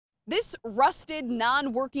This rusted,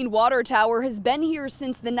 non-working water tower has been here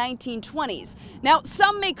since the 1920s. Now,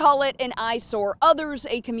 some may call it an eyesore, others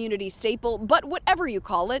a community staple, but whatever you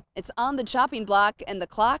call it, it's on the chopping block and the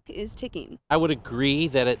clock is ticking. I would agree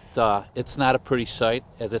that it's not a pretty sight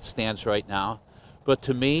as it stands right now, but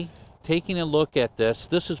to me, taking a look at this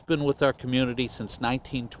has been with our community since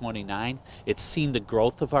 1929. It's seen the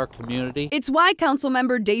growth of our community. It's why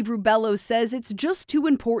Councilmember Dave Rubello says it's just too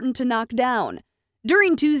important to knock down.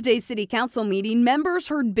 During Tuesday's City Council meeting, members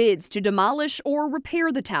heard bids to demolish or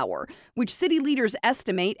repair the tower, which city leaders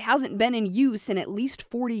estimate hasn't been in use in at least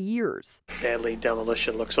 40 years. Sadly,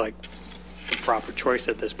 demolition looks like the proper choice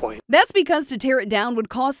at this point. That's because to tear it down would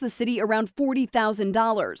cost the city around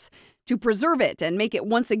 $40,000. To preserve it and make it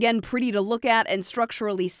once again pretty to look at and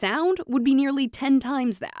structurally sound would be nearly 10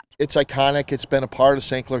 times that. It's iconic. It's been a part of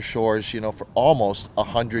St. Clair Shores, for almost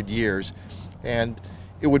 100 years. And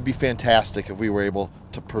it would be fantastic if we were able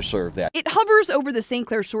to preserve that. It hovers over the St.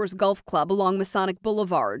 Clair Shores Golf Club along Masonic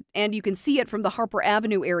Boulevard, and you can see it from the Harper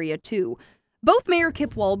Avenue area too. Both Mayor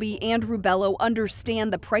Kip Walby and Rubello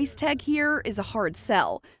understand the price tag here is a hard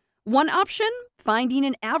sell. One option, finding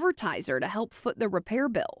an advertiser to help foot the repair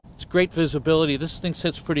bill. It's great visibility. This thing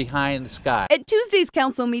sits pretty high in the sky. At Tuesday's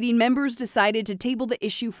council meeting, members decided to table the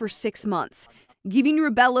issue for 6 months, giving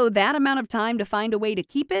Rubello that amount of time to find a way to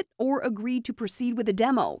keep it or agree to proceed with a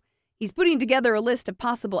demo. He's putting together a list of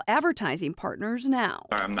possible advertising partners now.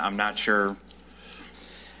 I'm not sure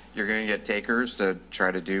you're going to get takers to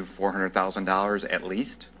try to do $400,000 at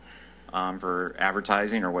least for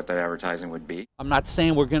advertising, or what that advertising would be. I'm not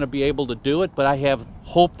saying we're going to be able to do it, but I have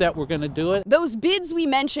hope that we're going to do it. Those bids we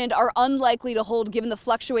mentioned are unlikely to hold given the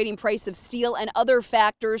fluctuating price of steel and other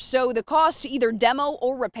factors, so the cost to either demo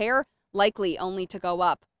or repair likely only to go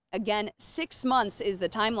up. Again, 6 months is the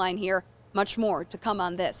timeline here. Much more to come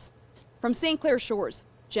on this. From St. Clair Shores,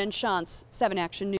 Jen Shantz, 7 Action News.